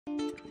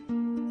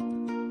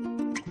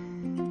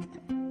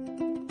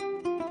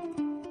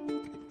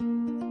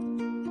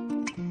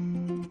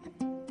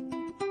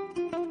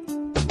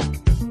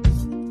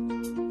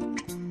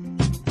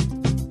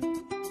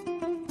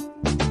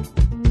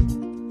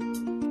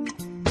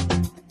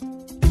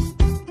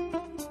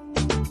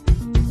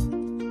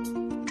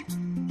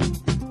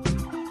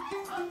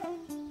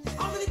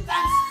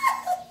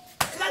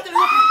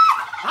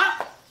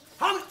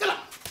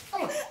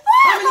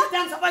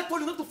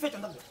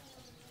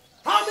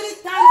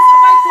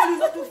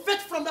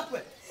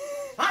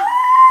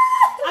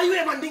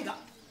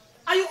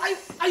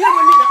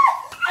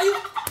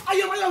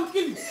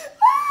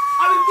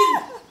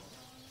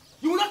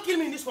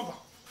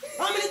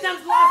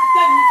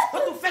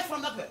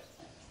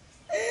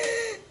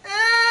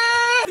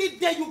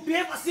you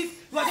behave as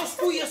if you are just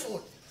 2 years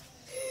old.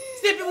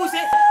 Still people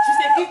say,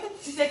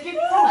 she's a kid.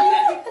 Are you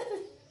a kid?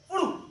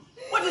 Furu,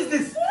 what is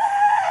this?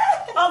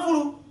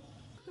 Furu,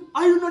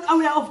 are you not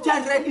aware of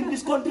child right in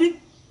this country?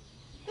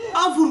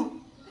 Furu,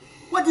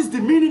 what is the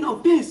meaning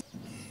of this?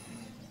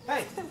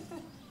 Hey,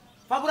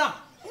 Faburam.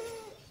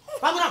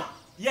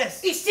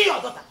 Yes. Is she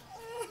your daughter?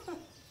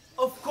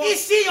 Of course.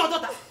 Is she your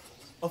daughter?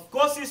 Of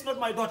course she's not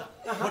my daughter.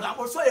 But I'm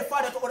also a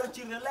father to other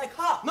children like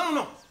her.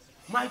 No.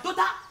 My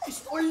daughter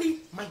is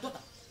only my daughter.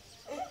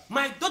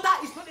 My daughter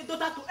is not a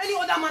daughter to any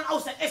other man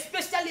outside,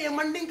 especially a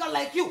Mandinka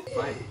like you.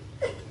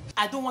 Fine.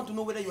 I don't want to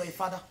know whether you are a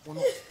father or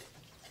not.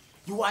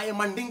 You are a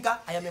Mandinka,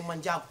 I am a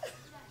Manjago.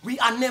 We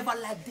are never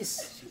like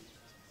this.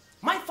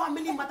 My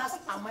family matters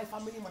and my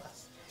family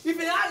matters.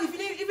 Even if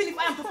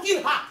I am to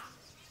kill her,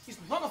 it's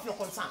none of your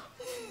concern.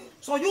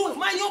 So you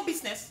mind your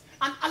business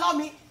and allow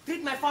me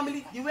treat my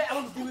family the way I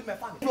want to deal with my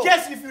family. In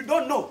case if you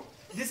don't know,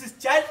 this is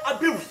child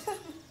abuse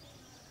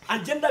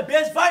and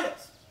gender-based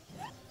violence.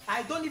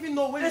 I don't even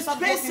know where you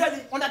start Especially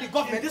working under the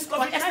government. this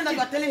But extent that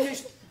you are telling me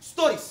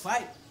stories.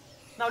 Fine.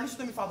 Now listen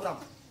to me, Faburam.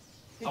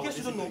 In case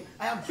you don't know,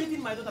 I am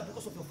beating my daughter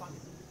because of your family.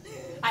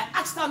 I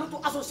asked her not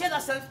to associate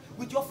herself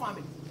with your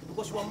family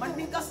because you are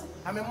Mandinkas,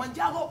 I'm a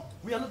Manjago,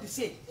 we are not the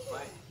same.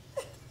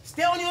 Fine.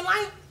 Stay on your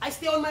line, I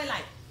stay on my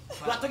line.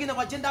 You are talking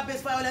about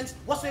gender-based violence,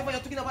 whatsoever you're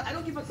talking about, I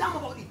don't give a damn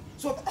about it.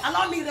 So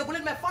allow me to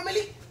regulate my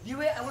family the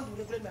way I want to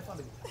regulate my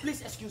family.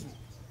 Please excuse me.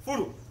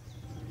 Furu,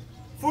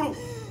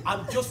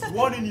 I'm just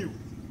warning you.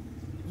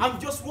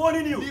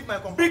 Leave my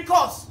company.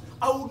 Because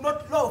I would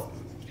not love,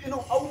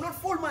 I would not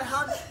fold my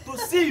hand to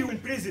see you in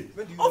prison.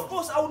 Of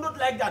course, I would not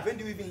like that. When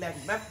do you even like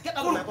me? Get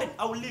out of my company.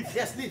 I will leave.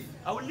 Yes, leave.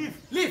 I will leave.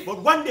 Leave. But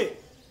one day,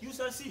 you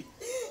shall see.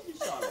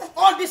 Inshallah.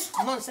 All this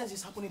nonsense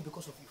is happening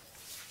because of you.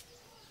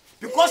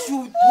 Because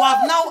you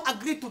have now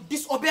agreed to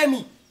disobey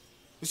me.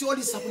 You see, all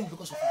this is happening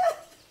because of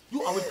you.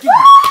 You, I will kill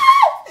you.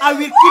 I will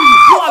kill you.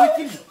 I will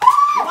kill you.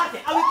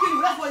 I will kill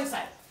you. Let's go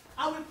inside.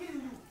 I will kill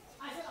you.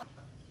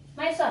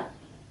 My son.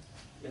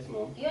 Yes,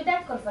 Mom. Your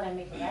dad called for a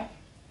meeting, right?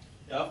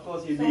 Yeah, of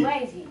course he So did.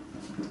 where is he?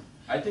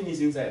 I think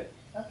he's inside.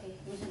 Okay,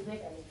 we should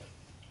wait a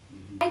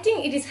little. I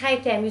think it is high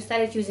time you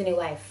started choosing a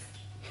wife.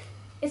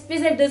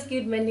 Especially those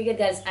cute Mandinka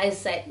girls'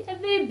 eyesight. They are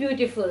very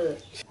beautiful.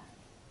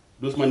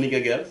 Those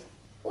Mandinka girls,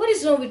 What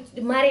is wrong with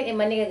marrying a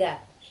Mandinka girl?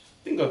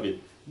 think of it.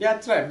 They are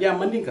tribe, they are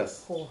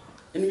Mandinkas. Oh.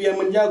 And we are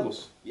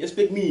Manjagos. You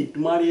expect me to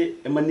marry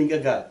a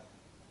Mandinka girl?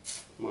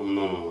 Mom,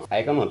 no.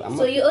 I cannot.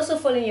 So you also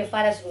following your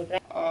father's route,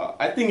 right?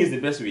 I think it's the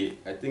best way.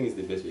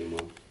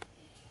 Mom.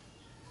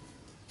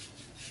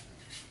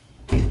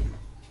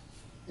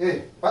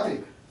 Hey,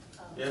 Patrick.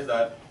 Yes,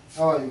 Dad.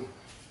 How are you?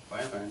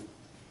 Fine.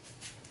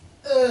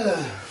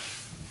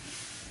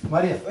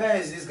 Maria, where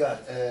is this girl?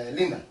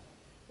 Linda.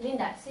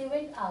 Linda, she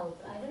went out.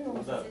 I don't know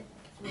what What's she said.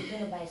 She was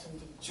going to buy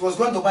something. She was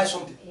going to buy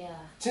something. Yeah.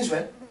 Since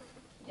when?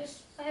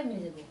 Just 5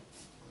 minutes ago.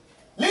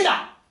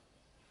 Linda!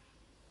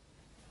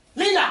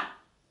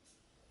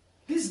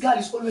 This girl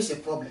is always a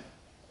problem.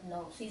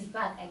 No, she's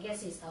back. I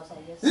guess she's outside.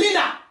 Yes.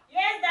 Linda!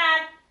 Yes,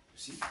 Dad.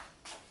 See?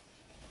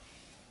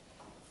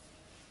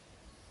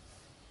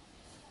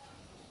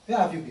 Where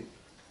have you been?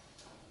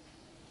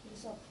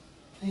 What's up?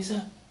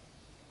 Lisa.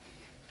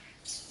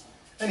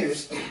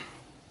 Anyways,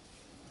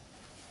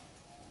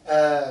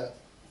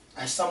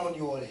 I summoned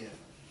you all here.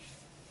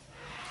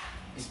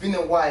 It's been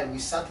a while we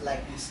sat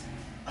like this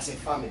as a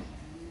family.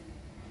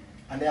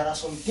 And there are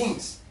some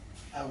things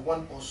I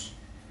want us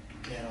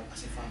to clear out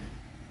as a family.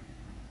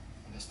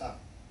 Understand?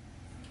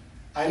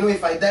 I know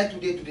if I die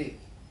today,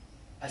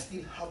 I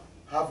still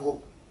have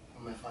hope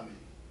for my family.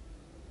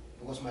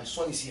 Because my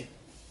son is here.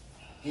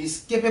 He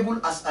is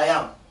capable as I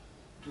am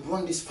to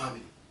run this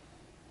family.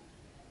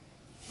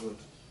 Good.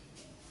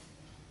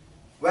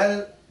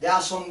 Well, there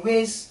are some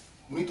ways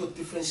we need to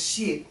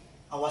differentiate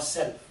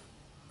ourselves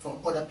from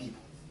other people.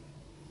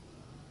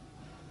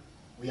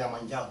 We are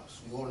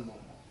Manjagos, we all know.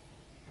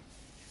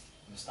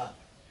 Understand?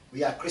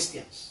 We are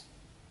Christians.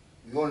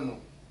 We all know.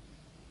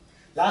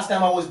 Last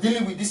time I was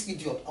dealing with this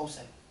idiot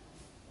outside.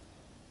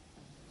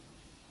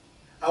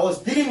 I was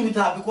dealing with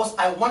her because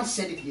I once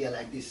said it here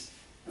like this.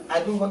 I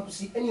don't want to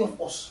see any of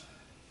us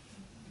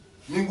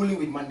mingling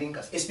with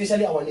Mandinkas,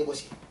 especially our neighbors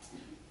here.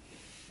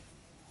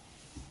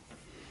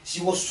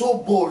 She was so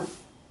bold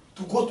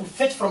to go to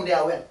fetch from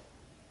their well.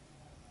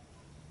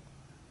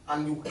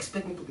 And you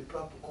expect me to be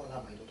proud to call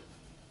her my daughter.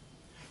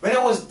 When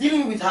I was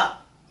dealing with her,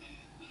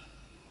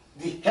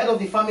 the head of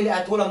the family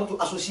I told her not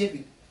to associate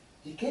with,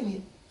 he came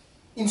here,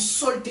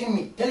 insulting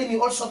me, telling me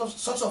all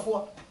sorts of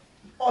what,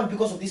 all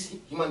because of this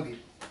human being.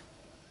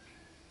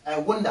 I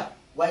wonder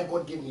why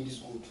God gave me this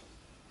good.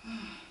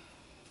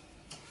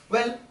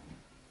 Well,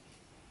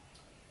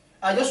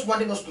 I just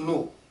wanted us to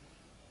know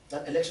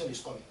that election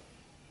is coming.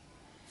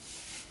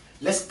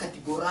 Let's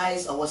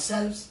categorize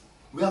ourselves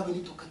where we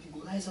need to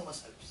categorize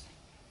ourselves.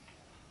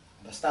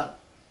 Understand?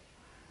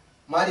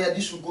 Maria,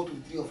 this should go to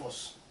the three of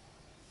us.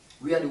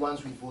 We are the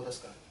ones with voters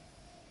card.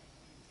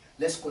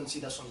 Let's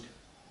consider something.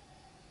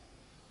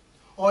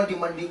 All the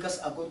Mandinkas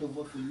are going to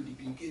vote for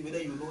UDP in case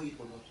whether you know it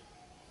or not.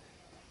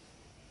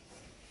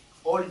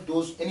 all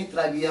those, any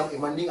tribe here, I'm a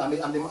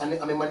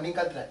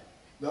Mandinka tribe.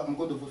 I'm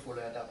going to vote for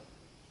Lawyer Dabo.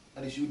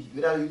 That is UDP.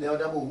 Whether Lawyer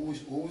Dabo,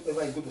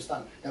 whoever is going to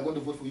stand, they're going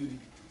to vote for UDP.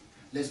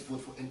 Let's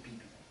vote for NPP.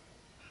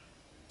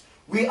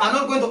 We are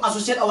not going to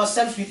associate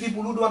ourselves with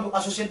people who don't want to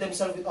associate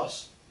themselves with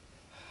us.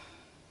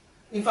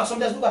 In fact,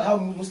 sometimes look at how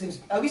Muslims.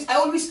 I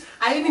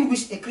even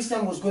wish a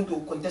Christian was going to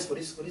contest for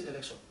this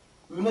election.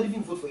 We will not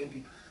even vote for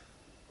NPP.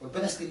 Or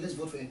better still, let's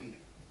vote for NPP.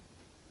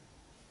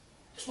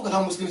 Just look at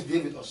how Muslims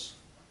behave with us.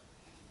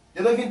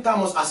 They don't even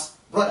term us as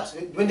brothers.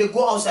 When they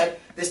go outside,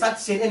 they start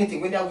saying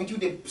anything. When they are with you,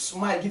 they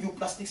smile, give you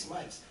plastic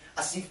smiles,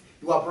 as if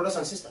you are brothers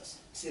and sisters.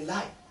 It's a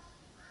lie.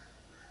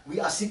 We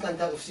are sick and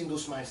tired of seeing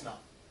those smiles now.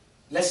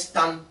 Let's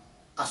stand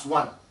as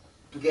one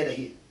together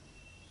here.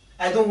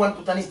 I don't want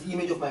to tarnish the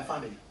image of my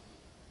family.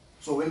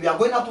 So when we are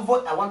going out to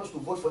vote, I want us to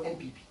vote for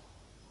NPP.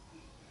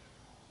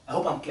 I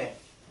hope I'm clear.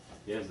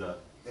 Yes, sir.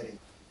 Very good.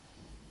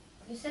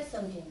 You said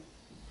something.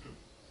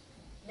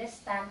 Let's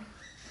stand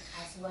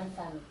as one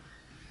family.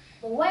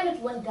 But why not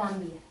one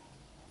Gambia?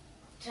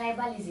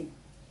 Tribalism,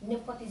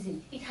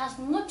 nepotism, it has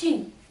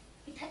nothing.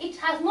 It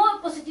has no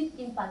positive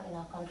impact in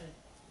our country.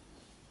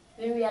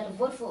 When we are to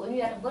vote for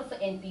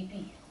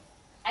NPP,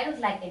 I don't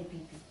like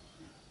NPP.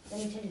 Let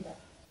me tell you that.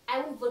 I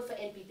won't vote for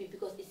NPP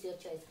because it's your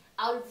choice.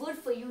 I will vote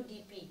for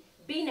UDP.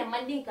 Being a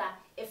Mandinka,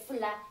 a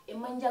Fula, a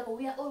Manjago,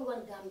 we are all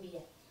one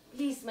Gambia.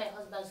 Please, my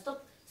husband,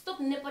 stop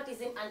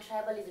nepotism and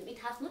tribalism. It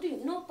has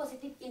no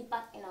positive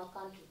impact in our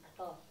country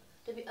at all,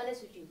 to be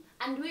honest with you.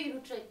 And the way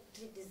you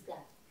treat this guy,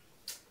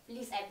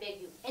 please, I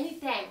beg you,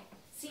 anytime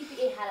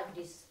CPA had of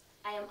this,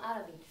 I am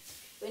out of it.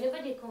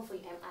 Whenever they come for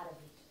you, I'm out of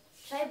it.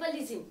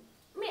 Tribalism,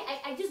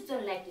 I just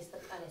don't like this, to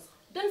be honest.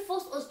 Don't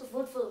force us to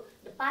vote for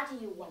the party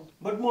you want.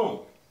 But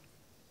Mom,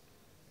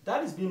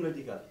 that is being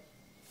logical.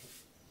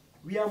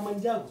 We are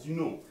Manjagos, you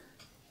know,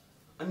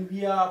 and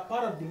we are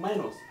part of the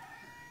minors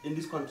in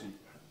this country.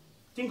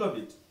 Think of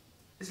it.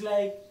 It's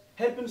like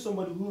helping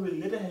somebody who will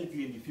later help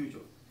you in the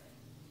future.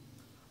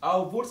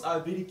 Our votes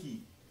are very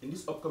key in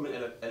these upcoming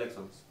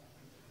elections.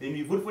 When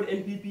we vote for the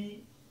NPP,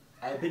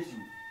 I bet you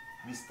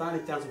we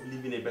stand a chance of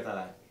living a better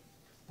life.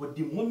 But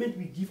the moment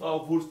we give our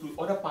votes to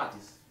other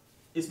parties,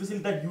 especially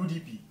that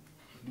UDP,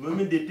 the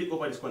moment they take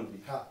over this country,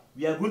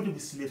 we are going to be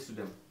slaves to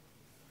them.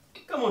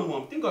 Come on,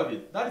 Mom, think of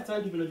it. That is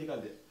trying to be logical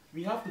there.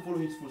 We have to follow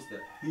his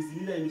footsteps. He's the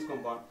leader in this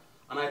compound,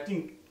 and I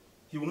think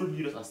he will not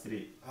lead us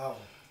astray. How?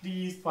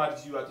 These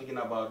parties you are talking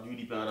about,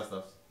 UDP and other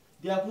stuff,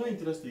 they have no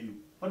interest to you.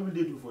 What will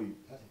they do for you?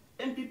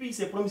 NPP is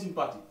a promising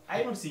party. Are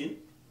you not seeing?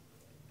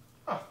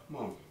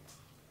 Mom.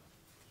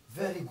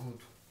 Very good.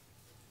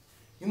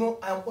 You know,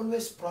 I am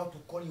always proud to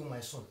call you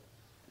my son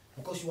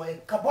because you are a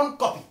carbon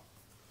copy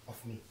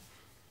of me.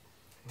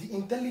 The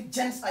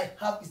intelligence I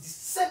have is the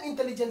same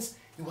intelligence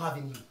you have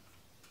in you.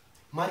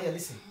 Maria,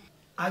 listen.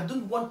 I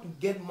don't want to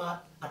get mad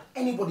at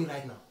anybody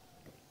right now.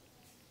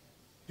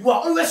 You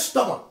are always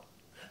stubborn.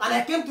 And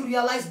I came to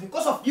realize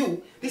because of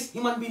you, this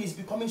human being is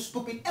becoming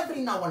stupid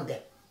every now and then.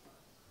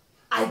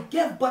 I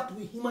gave birth to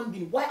a human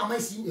being. Why am I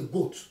seeing a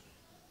goat?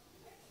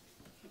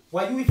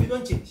 Why you if you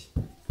don't change?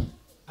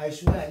 I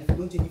swear if you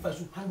don't change, if I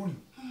should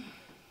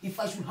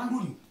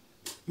handle you,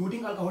 you would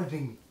drink alcohol,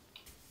 drink me.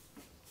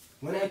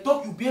 When I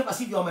talk, you behave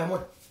as if you are my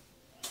mother.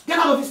 Get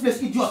out of this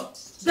place, idiot!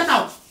 Get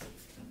out!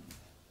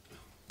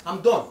 I'm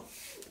done.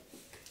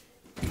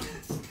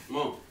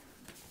 Mom,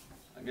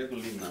 I get to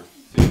leave now.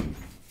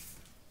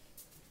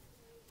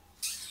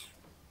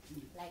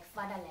 Like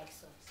father, like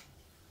son.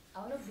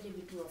 I will not believe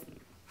the two of you.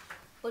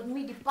 But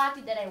me, the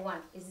party that I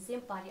want is the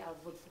same party I'll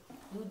vote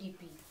for,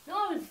 UDP.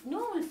 No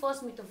one will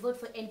force me to vote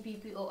for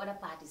NPP or other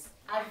parties.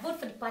 I'll vote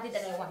for the party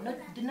that I want, not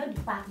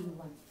the party you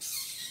want.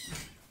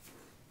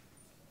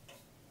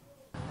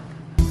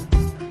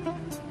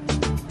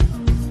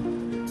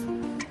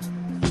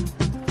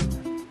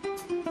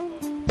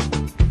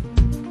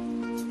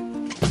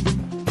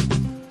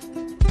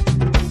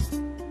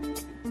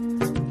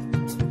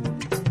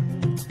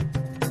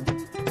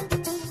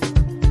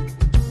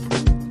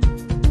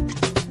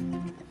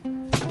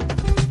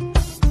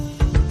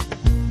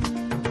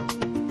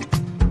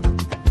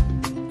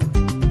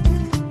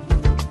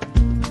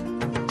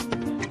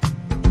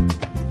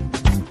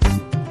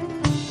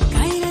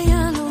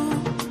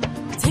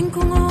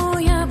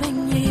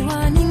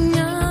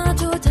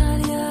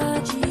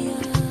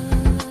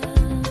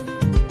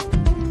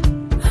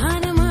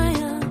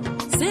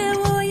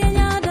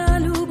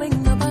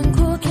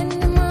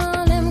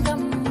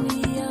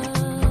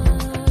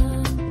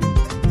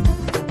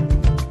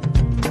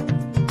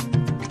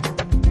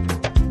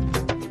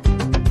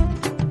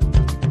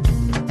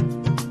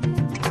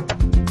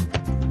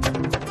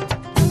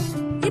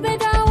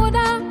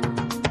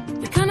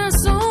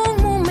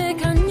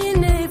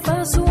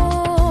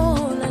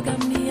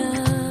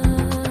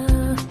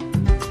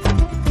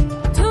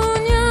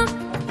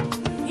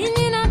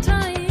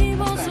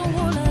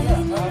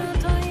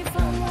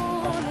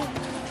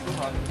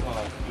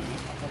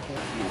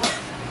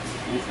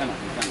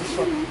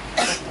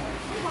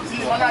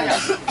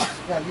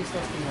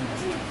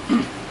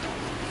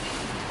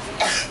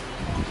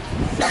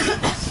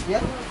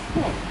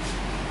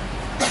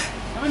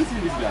 haven't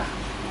seen this guy.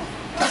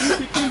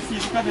 You can see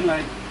the curtain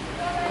light.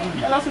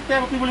 You allow to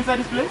tell people inside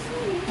this place?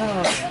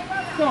 No.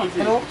 Come on,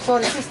 see. Hello?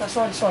 Sorry, sister.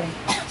 Sorry.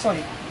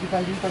 You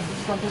can just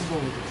go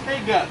with it.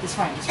 Hey, girl. It's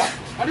fine.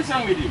 What is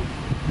wrong with you?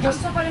 Just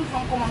suffering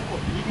from common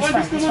cold. You call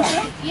this common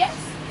cold? Yes.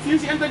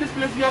 Since you entered this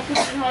place, you have to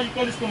see how you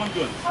call this common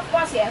cold. Of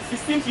course, yes. It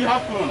seems you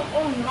have corona.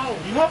 Oh no.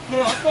 You have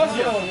corona, of course,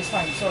 yes. No, it's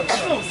fine. Sorry.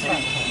 No, It's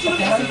fine. you don't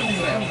have to do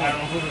that.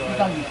 You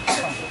can be. It's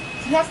fine.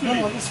 You have to No,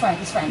 leave. it's fine.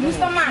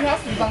 Mr. Man,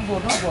 You can go.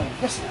 Don't go.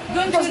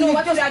 don't you know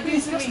what you are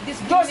doing to me?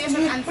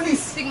 Discrimination and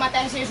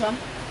stigmatization.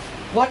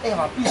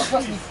 Whatever. Please,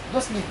 just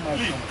leave my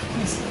Leave. phone.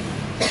 Please.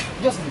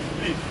 Just leave.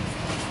 Leave.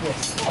 Yes.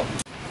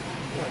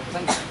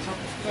 Thank you.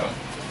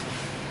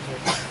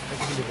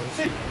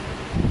 See, you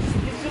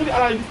shouldn't be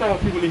allowing this type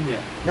of people in here.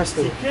 That's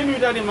She true. came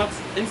without a mask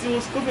and she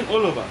was coughing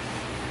all over.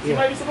 She Yeah.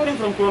 might be suffering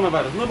from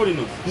coronavirus. Nobody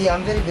knows. Yeah,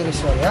 I'm very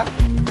sorry. Yeah.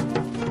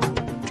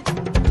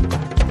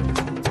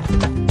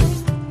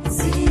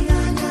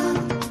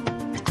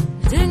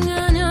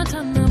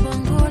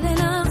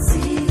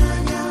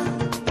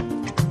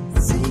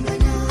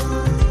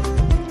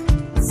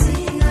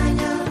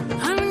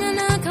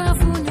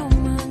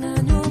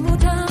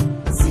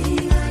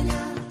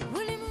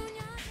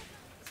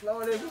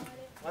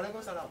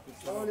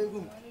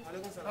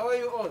 How are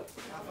you all?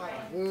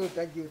 Oh,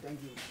 thank you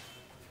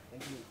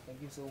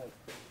so much.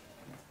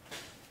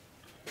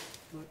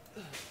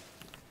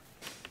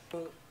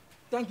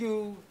 Thank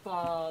you,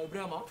 Pa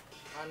Ibrahima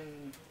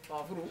and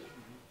Pa Furu,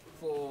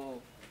 for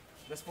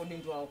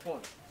responding to our call.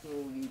 So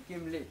we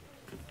came late.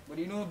 But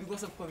you know,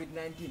 because of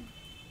COVID-19,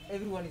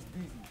 everyone is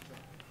busy.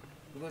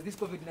 Because this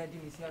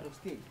COVID-19 is here to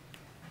stay.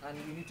 And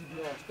we need to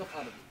do our stuff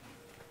out of it.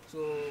 So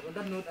on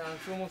that note, I'm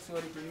so much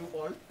sorry to you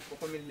all for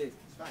coming late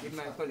with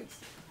my colleagues.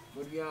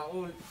 But we are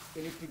all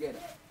in it together.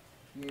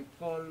 We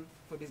call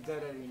for this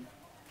gathering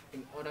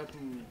in order to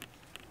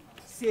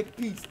save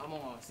peace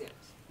among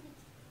ourselves.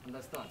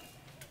 Understand?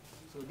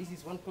 So this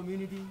is one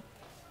community,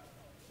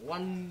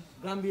 one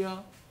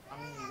Gambia,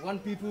 and one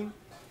people,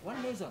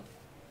 one nation.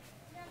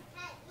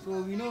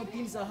 So we know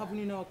things are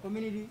happening in our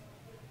community,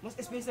 most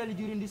especially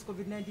during this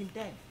COVID-19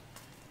 time.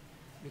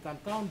 We can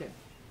count them,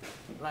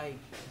 like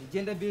the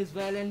gender-based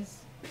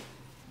violence,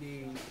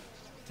 the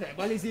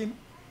tribalism,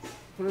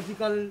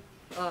 political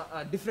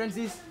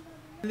differences,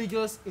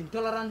 religious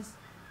intolerance.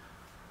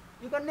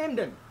 You can name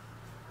them.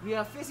 We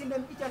are facing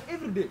them each and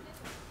every day.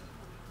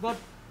 But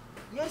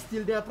yes,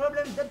 still there are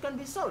problems that can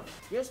be solved.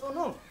 Yes or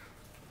no?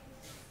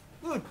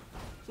 Good.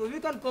 So we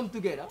can come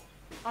together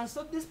and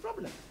solve this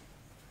problem.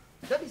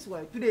 That is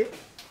why today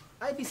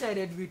I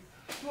decided with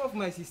two of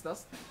my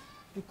sisters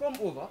to come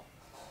over,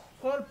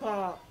 call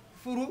Pa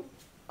Furu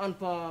and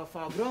Pa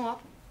Groma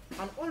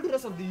and all the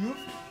rest of the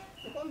youth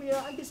to come here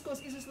and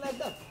discuss issues like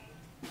that.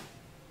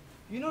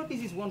 You know,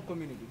 this is one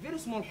community, very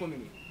small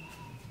community,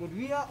 but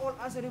we are all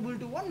answerable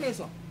to one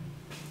nation.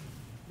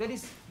 That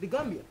is the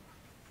Gambia.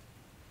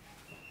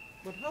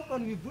 But how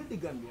can we build the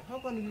Gambia? How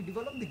can we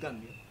develop the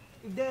Gambia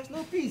if there is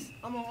no peace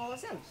among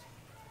ourselves?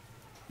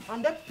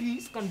 And that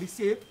peace can be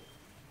saved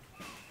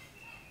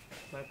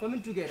by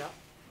coming together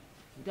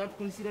without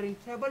considering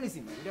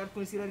tribalism, without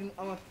considering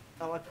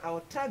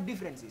our tribe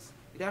differences,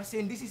 without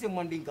saying this is a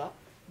Mandinka,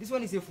 this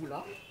one is a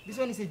Fula, this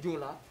one is a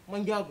Jola,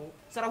 Manjago,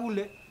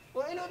 Sarahule,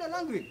 or any other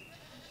language,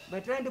 by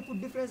trying to put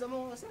difference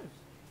among ourselves.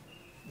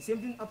 The same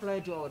thing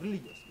applies to our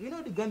religions. We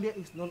know the Gambia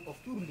is known of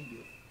two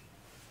religions,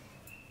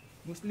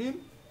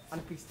 Muslim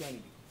and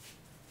Christianity.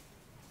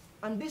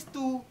 And these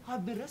two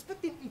have been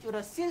respecting each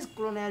other since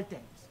colonial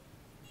times.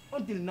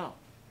 Until now,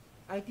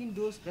 I think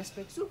those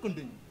respects should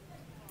continue.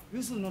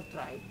 We should not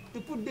try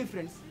to put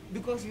difference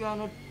because we are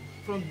not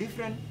from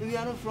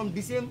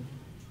the same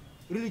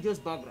religious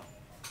background.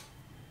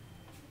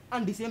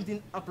 And the same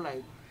thing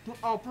applies to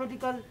our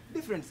political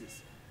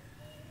differences.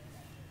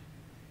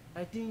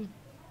 I think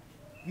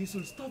we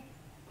should stop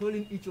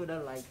calling each other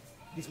like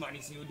this one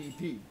is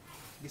UDP,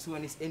 this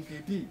one is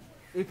NPP,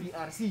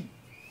 APRC.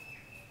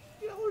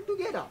 We are all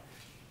together.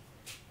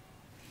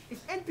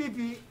 If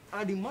NPP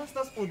are the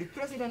masters or the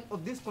president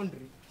of this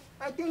country,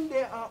 I think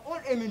they are all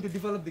aiming to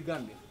develop the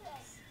Gambia.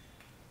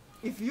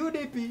 If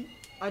UDP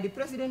are the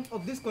president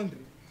of this country,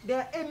 they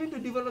are aiming to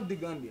develop the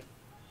Gambia.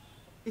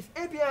 If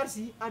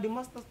APRC are the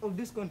masters of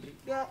this country,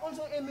 they are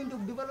also aiming to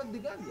develop the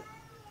Gambia.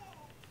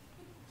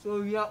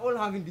 So we are all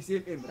having the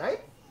same aim, right?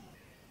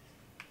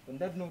 On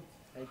that note,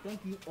 I thank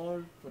you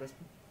all for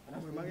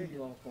responding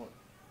to our call.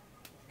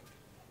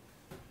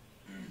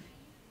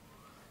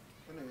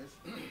 Anyways,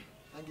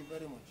 thank you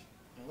very much.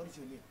 And what is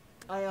your name?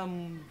 I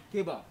am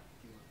Keba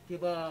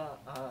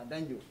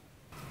Danjo.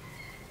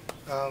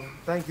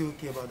 Thank you,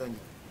 Keba Daniel.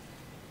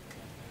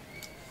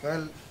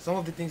 Well, some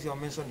of the things you have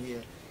mentioned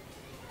here,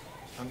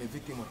 I'm a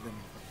victim of them.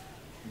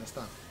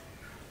 Understand?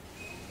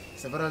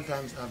 Several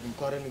times I've been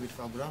quarreling with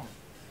Fabrama.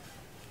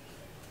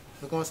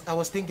 Because I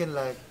was thinking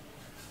like,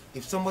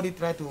 if somebody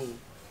tried to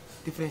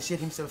differentiate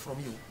himself from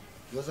you,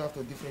 you also have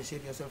to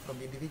differentiate yourself from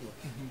the individual.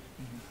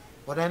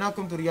 But I now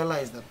come to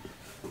realize that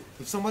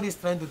if somebody is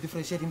trying to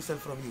differentiate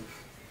himself from you,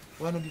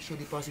 why not you show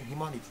the person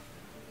humanity?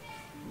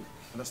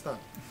 Understand?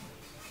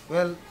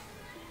 Well,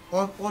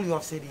 all you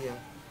have said here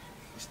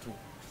is true.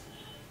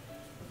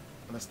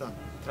 Understand?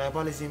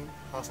 Tribalism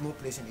has no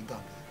place in the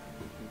Gambia.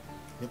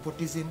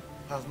 Nepotism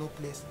has no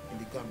place in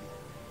the Gambia.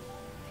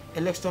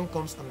 Election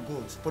comes and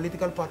goes.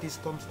 Political parties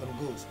comes and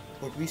goes,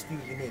 but we still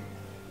remain.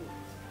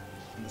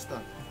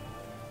 Understand?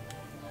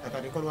 I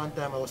can recall one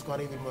time I was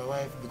quarreling with my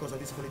wife because of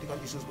these political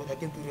issues, but I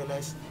came to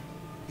realize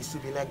it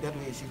should be like that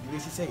way. The way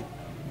she said,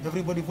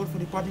 everybody vote for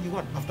the party you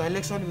want. After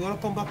election, we all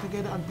come back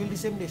together and build the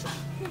same nation.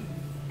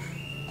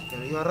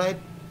 Yeah, you are right.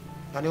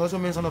 And you also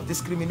mentioned of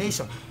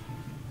discrimination.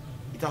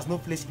 It has no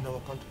place in our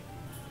country.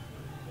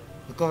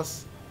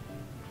 Because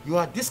you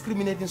are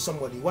discriminating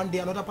somebody. One day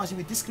another person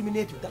will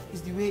discriminate you. That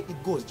is the way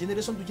it goes,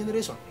 generation to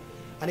generation.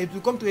 And it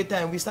will come to a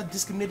time we start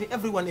discriminating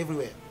everyone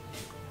everywhere.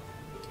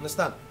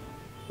 Understand?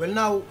 Well,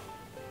 now,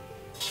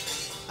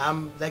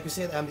 like you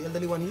said, I'm the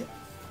elderly one here.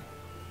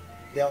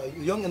 They are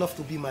young enough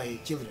to be my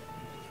children.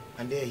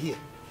 And they are here.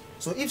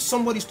 So if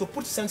somebody is to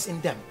put sense in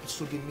them, it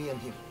should be me and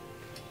him.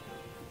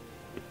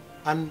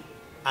 And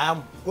I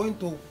am going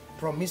to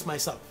promise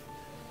myself,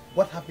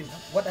 what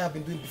I have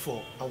been doing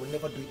before, I will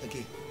never do it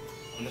again.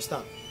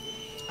 Understand?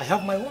 I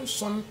have my own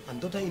son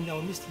and daughter in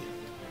our midst here.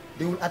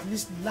 They will at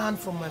least learn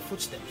from my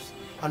footsteps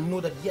and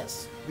know that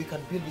yes, we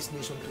can build this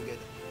nation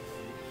together.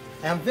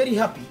 I am very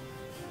happy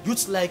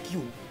youths like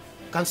you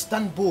can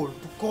stand bold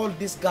to call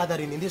this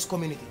gathering in this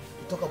community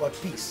to talk about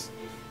peace.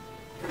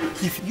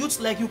 If youths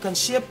like you can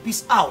share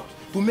peace out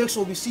to make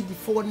sure we see the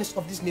forwardness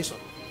of this nation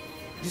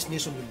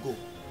will go.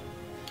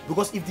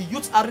 Because if the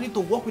youths are ready to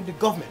work with the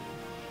government,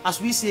 as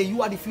we say,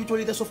 you are the future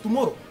leaders of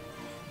tomorrow,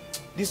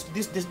 this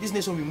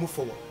nation will move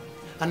forward.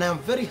 And I am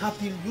very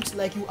happy youths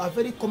like you are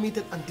very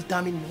committed and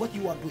determined in what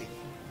you are doing.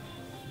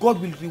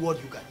 God will reward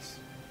you guys.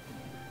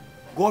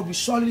 God will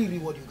surely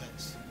reward you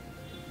guys.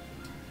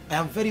 I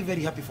am very,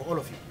 very happy for all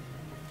of you.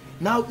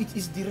 Now it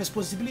is the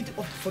responsibility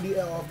of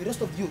the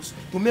rest of the youths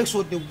to make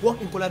sure they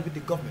work in collab with the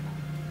government.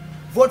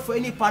 Vote for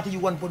any party you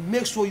want, but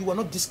make sure you are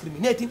not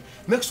discriminating.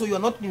 Make sure you are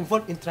not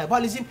involved in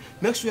tribalism.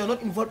 Make sure you are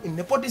not involved in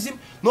nepotism.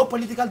 No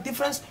political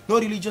difference, no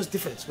religious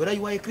difference. Whether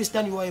you are a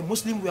Christian, you are a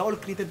Muslim, we are all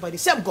created by the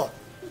same God.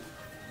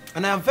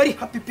 And I am very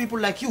happy people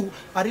like you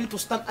are ready to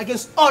stand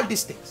against all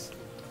these things.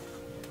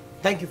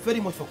 Thank you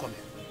very much for coming.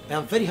 I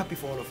am very happy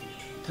for all of you.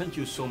 Thank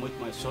you so much,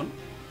 my son.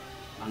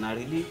 And I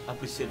really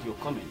appreciate your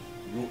comment,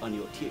 you and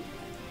your team.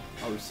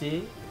 I will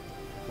say,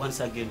 once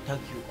again,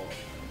 thank you all.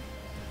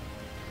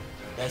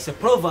 There's a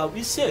proverb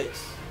which says,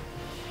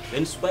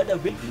 when spider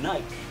will be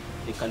night,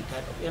 they can tie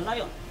up a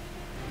lion.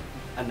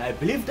 And I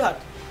believe that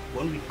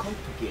when we come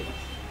together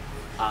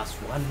as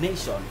one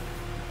nation,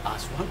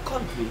 as one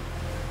country,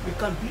 we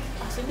can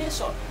build as a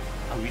nation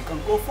and we can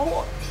go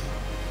forward.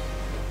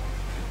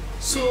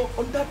 So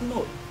on that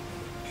note,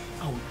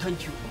 I will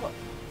thank you all.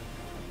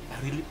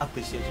 I really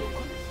appreciate your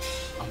comment.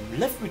 I'm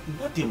left with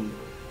nothing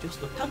just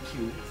to thank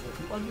you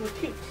to all your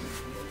team.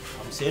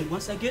 I'm saying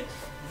once again,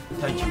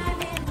 thank you.